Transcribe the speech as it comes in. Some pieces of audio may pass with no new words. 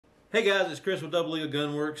Hey guys, it's Chris with Double Eagle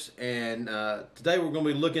Gunworks, and today we're going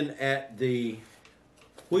to be looking at the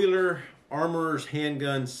Wheeler Armorer's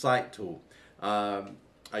Handgun Sight Tool. I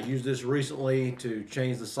used this recently to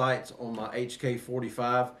change the sights on my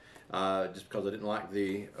HK45 just because I didn't like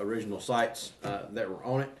the original sights that were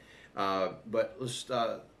on it. But let's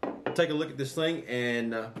take a look at this thing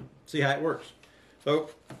and see how it works. So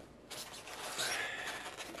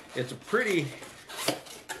it's a pretty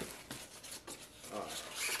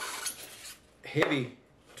heavy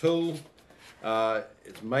tool.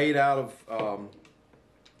 It's made out of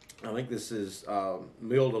I think this is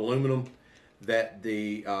milled aluminum that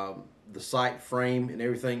the sight frame and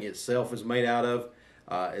everything itself is made out of.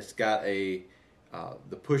 It's got the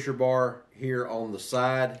pusher bar here on the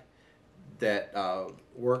side that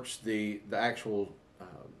works the actual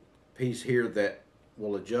piece here that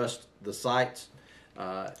will adjust the sights,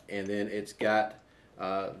 and then it's got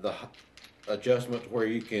the adjustment where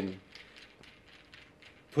you can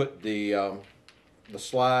put the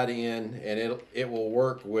slide in, and it will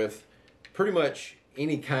work with pretty much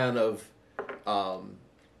any kind of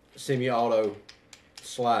semi-auto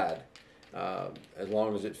slide, as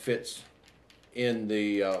long as it fits in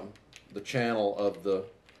the channel of the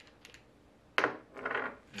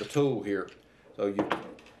tool here. So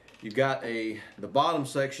you've got the bottom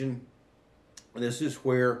section. This is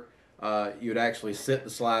where you'd actually set the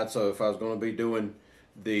slide. So if I was going to be doing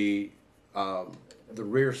the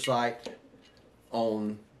rear sight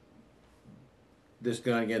on this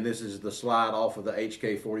gun, again, this is the slide off of the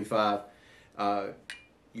HK45.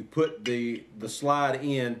 You put the slide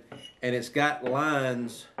in, and it's got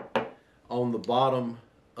lines on the bottom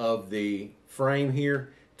of the frame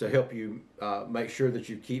here to help you make sure that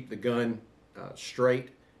you keep the gun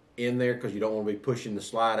straight in there, because you don't want to be pushing the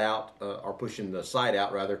slide out or pushing the sight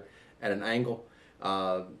out rather at an angle.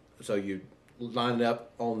 So you line it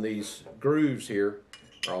up on these grooves here,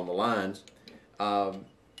 or on the lines.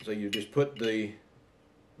 So you just put the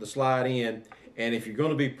slide in, and if you're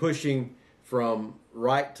going to be pushing from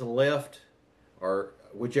right to left, or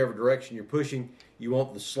whichever direction you're pushing, you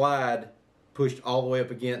want the slide pushed all the way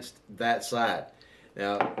up against that side.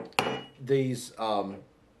 Now these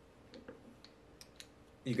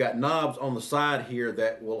you've got knobs on the side here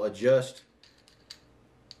that will adjust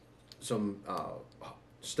some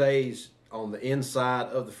stays on the inside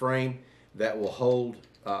of the frame that will hold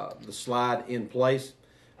the slide in place.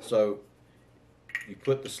 So you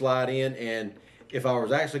put the slide in, and if I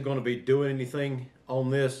was actually going to be doing anything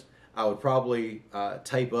on this, I would probably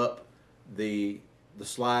tape up the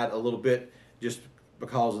slide a little bit, just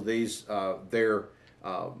because of these. They're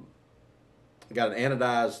got an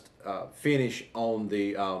anodized finish on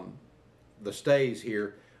the stays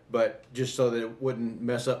here, but just so that it wouldn't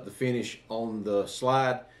mess up the finish on the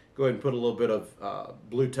slide, go ahead and put a little bit of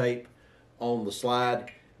blue tape on the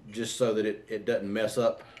slide, just so that it doesn't mess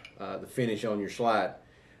up the finish on your slide.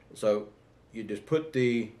 So you just put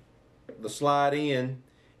the slide in,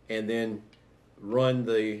 and then run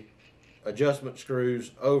the adjustment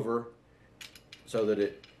screws over so that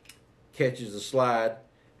it catches the slide,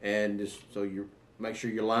 and just so you make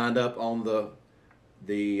sure you're lined up on the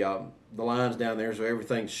lines down there, so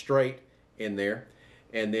everything's straight in there.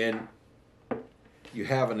 And then you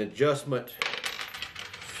have an adjustment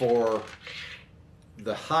for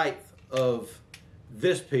the height of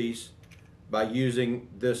this piece by using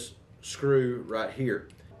this screw right here.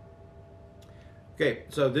 Okay,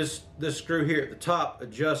 so this screw here at the top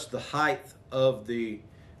adjusts the height of the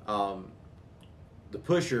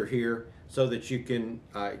pusher here, so that you can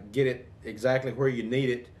get it exactly where you need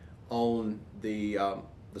it on the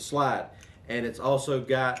slide. And it's also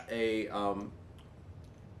got a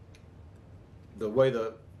the way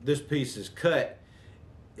this piece is cut,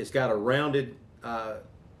 it's got a rounded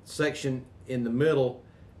section in the middle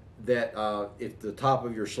that if the top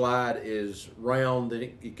of your slide is round,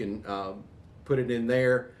 then you can put it in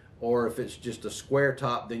there, or if it's just a square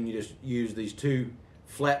top, then you just use these two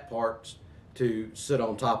flat parts to sit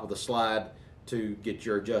on top of the slide to get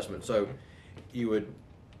your adjustment. So you would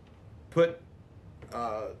put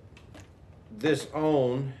this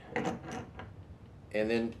on, and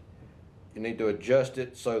then you need to adjust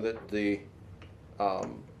it so that the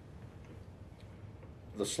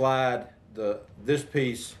slide, this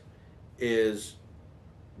piece is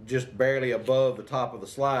just barely above the top of the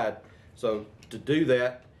slide. So to do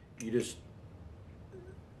that, you just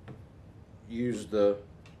use the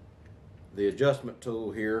adjustment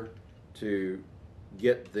tool here to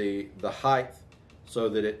get the height so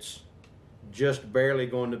that it's just barely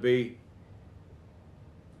going to be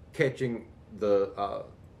catching the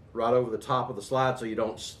right over the top of the slide, so you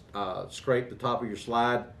don't scrape the top of your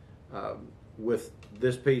slide with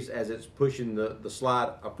this piece as it's pushing the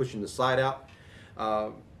slide, pushing the sight out.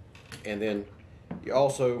 And then you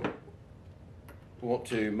also want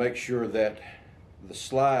to make sure that the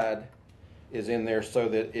slide is in there so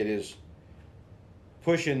that it is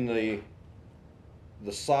pushing the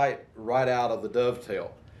sight right out of the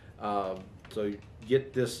dovetail. So you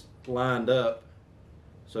get this lined up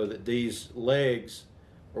so that these legs,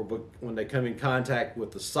 or when they come in contact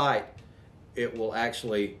with the sight, it will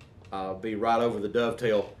actually be right over the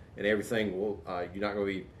dovetail, and everything will, you're not going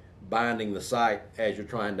to be binding the sight as you're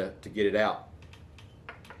trying to get it out.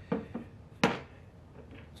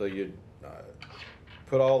 So you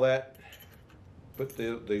put all that, put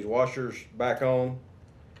these washers back on,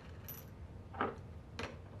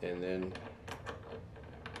 and then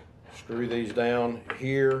screw these down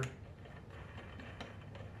here.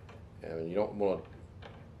 And you don't want to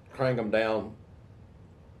crank them down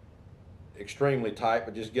extremely tight,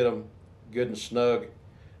 but just get them good and snug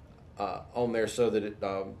on there so that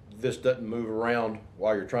this doesn't move around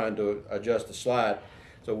while you're trying to adjust the slide.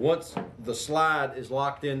 So once the slide is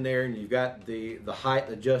locked in there and you've got the height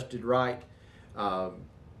adjusted right, and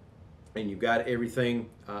you've got everything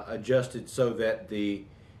adjusted so that the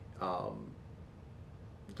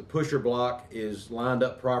pusher block is lined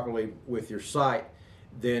up properly with your sight,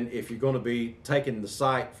 then if you're going to be taking the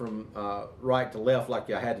sight from right to left like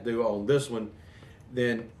I had to do on this one,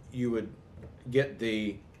 then you would get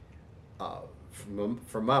the, from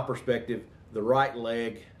my perspective, the right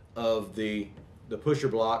leg of the pusher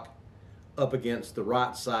block up against the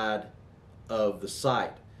right side of the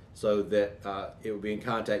sight so that it would be in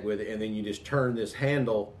contact with it, and then you just turn this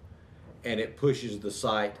handle and it pushes the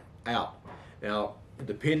sight out. Now,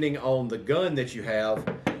 depending on the gun that you have,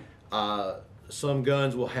 some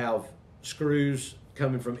guns will have screws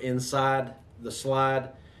coming from inside the slide,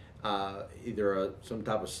 either some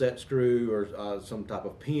type of set screw or some type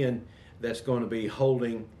of pin that's going to be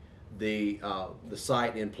holding the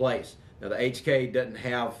sight in place. Now the HK doesn't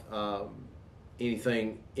have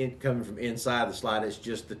anything coming from inside the slide. It's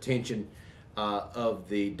just the tension of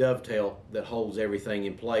the dovetail that holds everything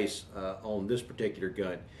in place on this particular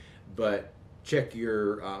gun. But check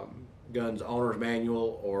your gun's owner's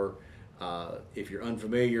manual, or if you're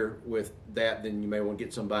unfamiliar with that, then you may want to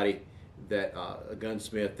get somebody that a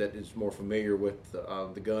gunsmith that is more familiar with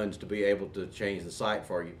the guns to be able to change the sight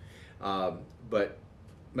for you. But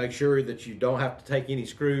make sure that you don't have to take any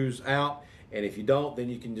screws out, and if you don't, then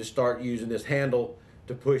you can just start using this handle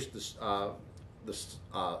to push the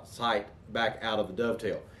sight back out of the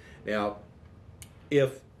dovetail. Now,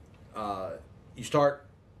 if you start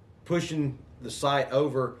pushing the sight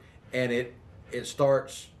over and it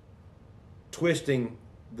starts twisting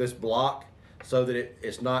this block so that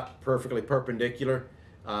it's not perfectly perpendicular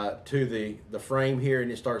to the frame here,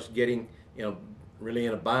 and it starts getting, you know, really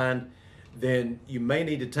in a bind, then you may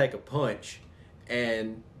need to take a punch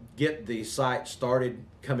and get the sight started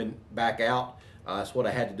coming back out. That's what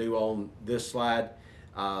I had to do on this slide.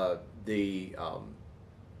 The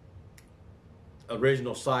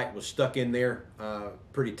original sight was stuck in there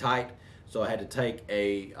pretty tight, so I had to take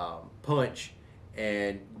a punch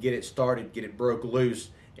and get it started, get it broke loose,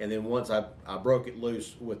 and then once I broke it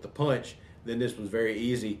loose with the punch, then this was very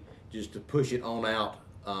easy just to push it on out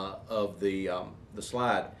of the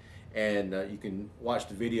slide. And you can watch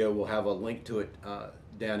the video. We'll have a link to it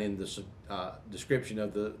down in the description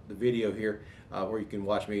of the video here, where you can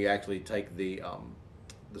watch me actually take the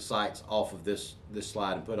sights off of this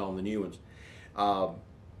slide and put on the new ones.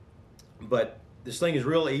 But this thing is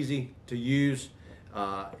real easy to use,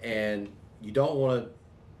 and you don't want to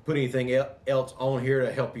put anything else on here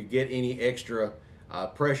to help you get any extra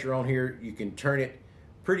pressure on here. You can turn it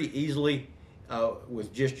pretty easily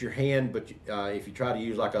with just your hand, but if you try to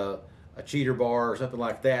use like a cheater bar or something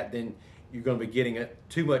like that, then you're going to be getting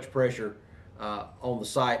too much pressure on the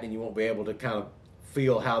sight, and you won't be able to kind of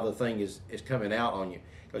feel how the thing is coming out on you,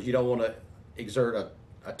 because you don't want to exert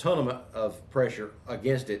a ton of pressure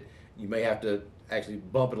against it. You may have to actually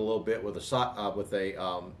bump it a little bit with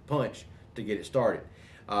a punch to get it started.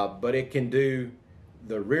 But it can do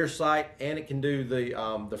the rear sight, and it can do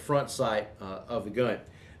the front sight of the gun.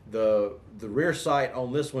 The rear sight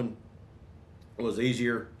on this one was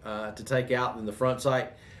easier to take out than the front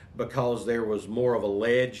sight, because there was more of a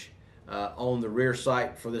ledge on the rear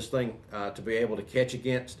sight for this thing to be able to catch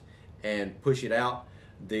against and push it out.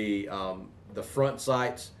 The front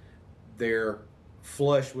sights, they're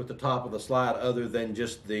flush with the top of the slide, other than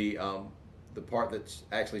just the part that's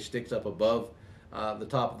actually sticks up above the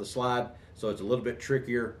top of the slide. So it's a little bit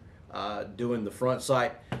trickier doing the front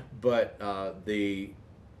sight. But the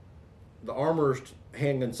armor's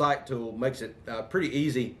handgun sight tool makes it pretty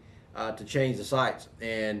easy to change the sights.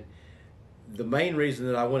 And the main reason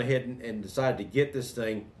that I went ahead and decided to get this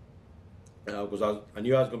thing was I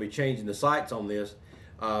knew I was going to be changing the sights on this,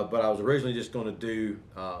 but I was originally just going to do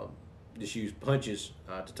just use punches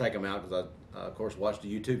to take them out, because I of course watched a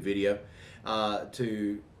YouTube video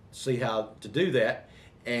to see how to do that,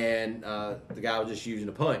 and the guy was just using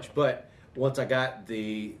a punch. But once I got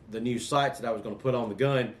the new sights that I was going to put on the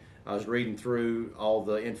gun, I was reading through all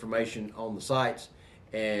the information on the sights,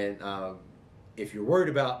 and if you're worried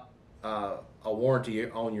about a warranty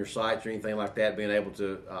on your sights or anything like that, being able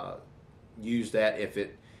to use that if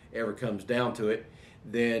it ever comes down to it,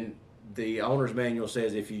 then the owner's manual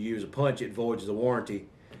says if you use a punch, it voids the warranty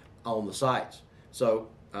on the sights. So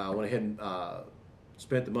I went ahead and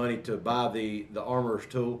spent the money to buy the armorer's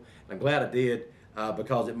tool. I'm glad I did,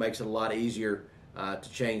 because it makes it a lot easier to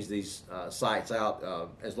change these sights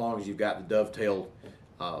out, as long as you've got the dovetailed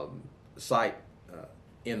sight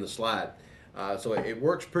in the slide. So it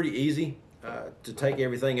works pretty easy to take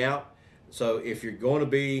everything out. So if you're going to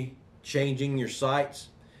be changing your sights,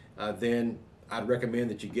 then I'd recommend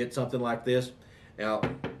that you get something like this. Now,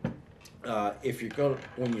 if you're going to,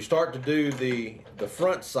 when you start to do the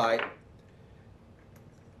front sight,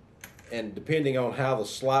 and depending on how the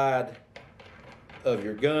slide of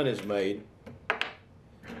your gun is made,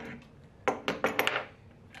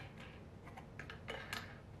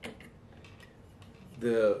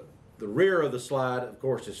 the rear of the slide, of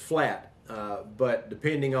course, is flat, but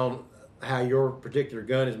depending on how your particular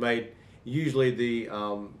gun is made, usually the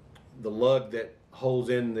lug that holds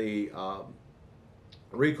in the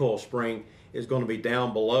recoil spring is going to be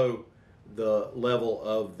down below the level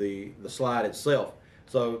of the slide itself.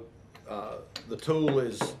 So the tool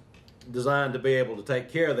is designed to be able to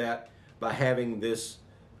take care of that by having this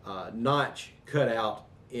notch cut out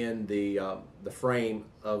in the frame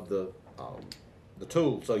of the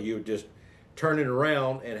tool. So you would just turn it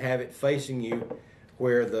around and have it facing you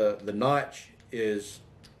where the notch is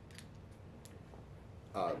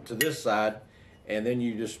to this side, and then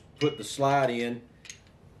you just put the slide in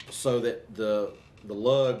so that the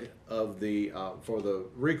lug of the for the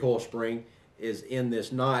recoil spring is in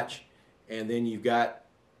this notch, and then you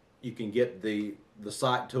can get the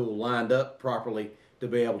sight tool lined up properly to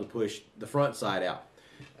be able to push the front sight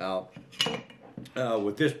out.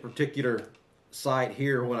 With this particular sight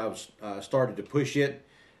here, when I was started to push it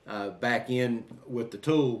back in with the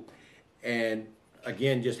tool, and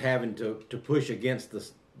again just having to push against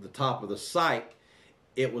the top of the sight,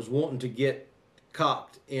 it was wanting to get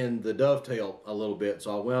cocked in the dovetail a little bit,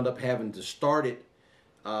 so I wound up having to start it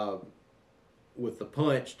with the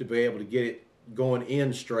punch to be able to get it going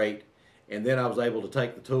in straight, and then I was able to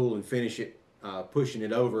take the tool and finish it pushing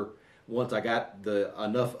it over once I got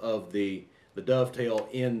enough of the dovetail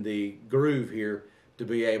in the groove here to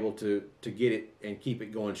be able to get it and keep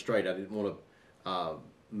it going straight. I didn't want to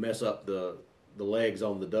mess up the legs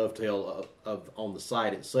on the dovetail on the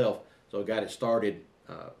sight itself, so I got it started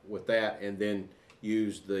with that, and then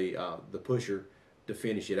used the pusher to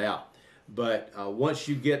finish it out. But once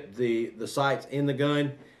you get the sights in the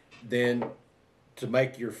gun, then to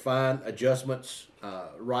make your fine adjustments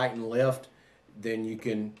right and left, then you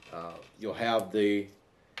can you'll have these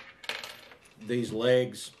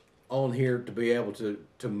legs on here to be able to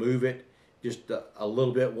move it just a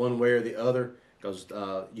little bit one way or the other, because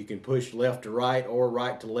you can push left to right or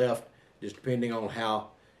right to left, just depending on how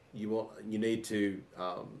you need to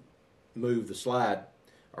move the slide,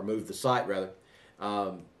 or move the sight rather.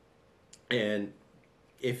 And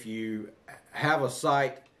if you have a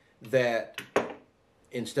sight that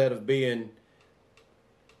instead of being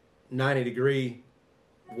 90-degree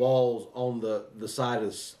walls on the side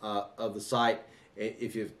of the sight,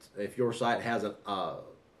 if your sight has a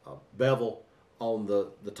bevel on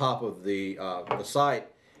the top of the sight,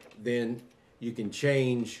 then you can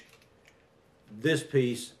change this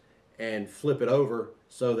piece and flip it over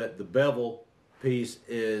so that the bevel piece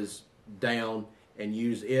is down, and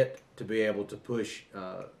use it to be able to push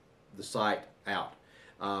the sight out.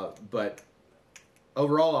 But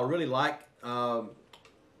overall, I really like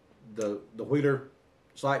the Wheeler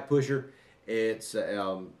sight pusher. It's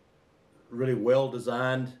a really well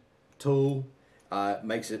designed tool. It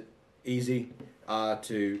makes it easy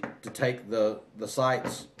to take the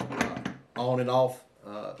sights on and off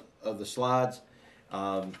of the slides,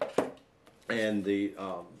 and the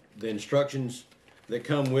instructions that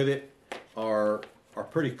come with it are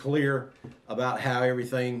pretty clear about how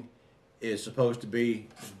everything is supposed to be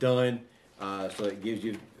done. So it gives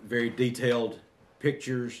you very detailed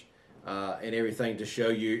pictures and everything to show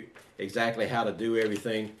you exactly how to do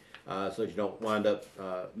everything. so that you don't wind up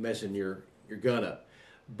messing your gun up.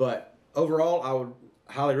 But overall, I would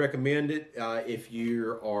highly recommend it if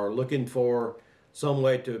you are looking for some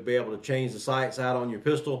way to be able to change the sights out on your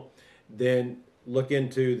pistol. Then look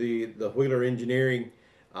into the Wheeler Engineering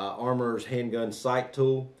Armorer's handgun sight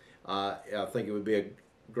tool. I think it would be a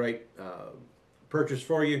great purchase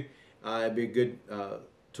for you. It'd be a good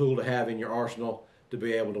tool to have in your arsenal to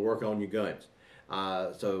be able to work on your guns.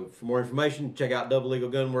 So for more information, check out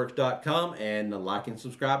doublelegalgunworks.com and like and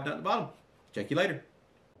subscribe down at the bottom. Check you later.